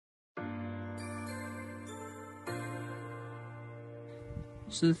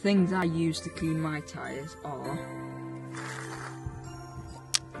So the things I use to clean my tyres are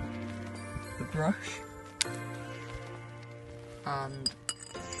the brush and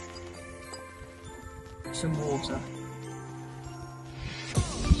some water.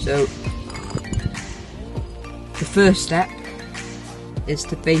 So the first step is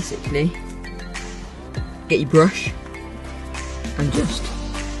to basically get your brush and just,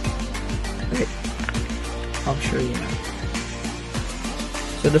 wait, I'll show you now.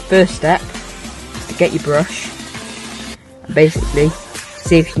 So the first step is to get your brush and basically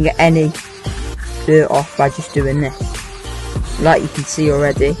see if you can get any dirt off by just doing this. Like you can see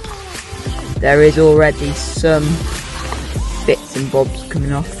already, there is already some bits and bobs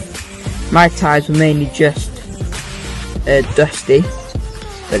coming off. My tyres were mainly just dusty,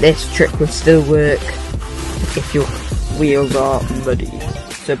 but this trick will still work if your wheels are muddy.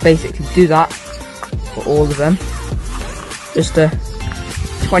 So basically do that for all of them, just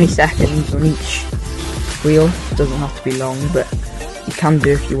 20 seconds on each wheel. Doesn't have to be long, but you can do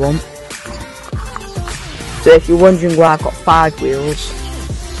if you want. So if you're wondering why I've got 5 wheels,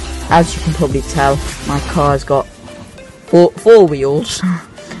 as you can probably tell, my car's got four wheels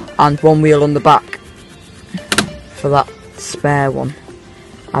and 1 wheel on the back for that spare one,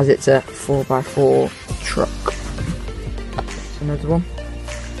 as it's a 4x4 truck. That's another one.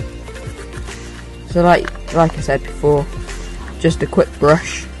 So like I said before, just a quick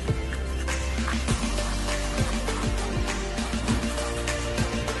brush.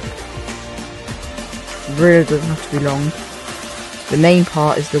 Really doesn't have to be long. The main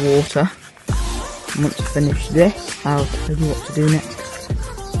part is the water. And once I finish this, I'll tell you what to do next.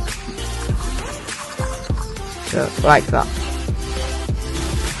 So, like that.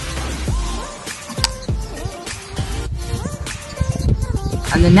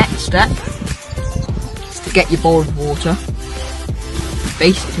 And the next step is to get your bowl of water.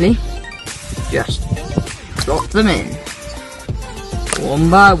 Basically, just drop them in, one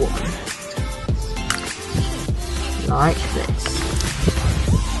by one, like this.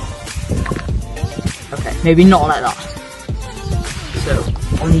 Okay, maybe not like that.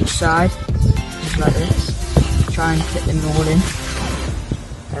 So, on each side, just like this. Try and fit them all in,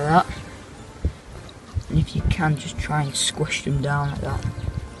 like that. And if you can, just try and squish them down like that,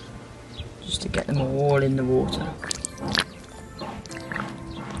 just to get them all in the water.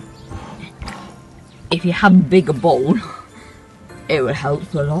 If you have a bigger bowl, it would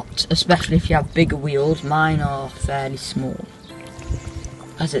help a lot, especially if you have bigger wheels. Mine are fairly small,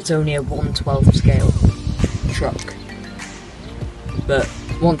 as it's only a 1/12 scale truck. But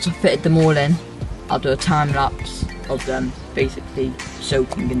once I've fitted them all in, I'll do a time lapse of them basically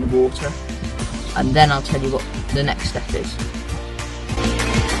soaking in the water, and then I'll tell you what the next step is.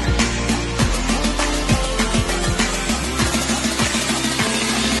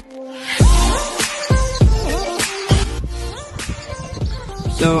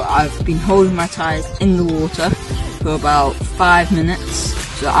 So I've been holding my tyres in the water for about 5 minutes,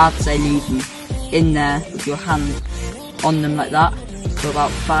 so I'd say leave them in there with your hand on them like that for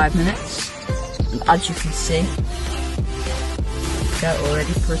about 5 minutes. And as you can see, they're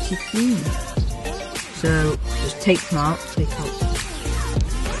already pretty clean. So just take them out, and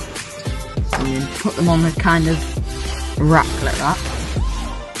then put them on a kind of rack like that.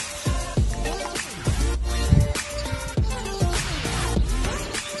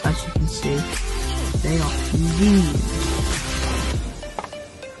 As you can see, they are clean.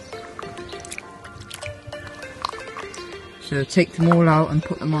 So take them all out and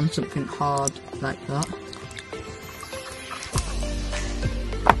put them on something hard like that.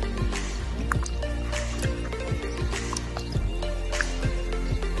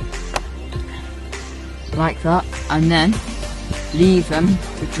 Like that, and then leave them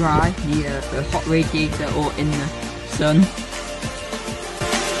to dry, either a hot radiator or in the sun.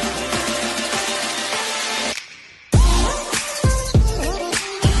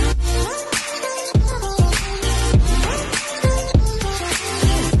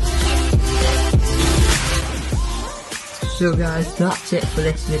 So guys, that's it for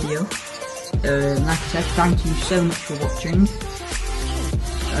this video. Like I said, thank you so much for watching.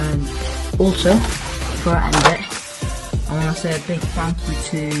 And also, before I end it, I want to say a big thank you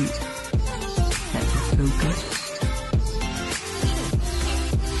to,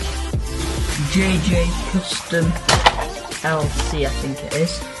 JJ Custom LC, I think it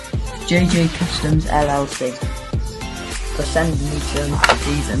is. JJ Customs LLC, for sending me some of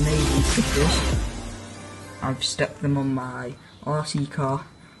these amazing stickers. I've stuck them on my RC car,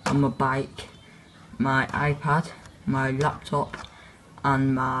 on my bike, my iPad, my laptop,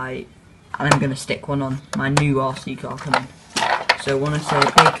 and I'm going to stick one on my new RC car coming. So I want to say a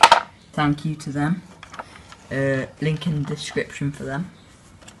big thank you to them. Link in the description for them.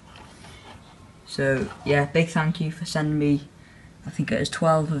 So yeah, big thank you for sending me, I think it was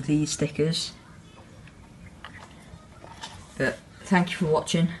 12 of these stickers. But thank you for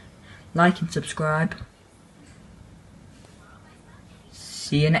watching. Like and subscribe.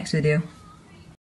 See you next video.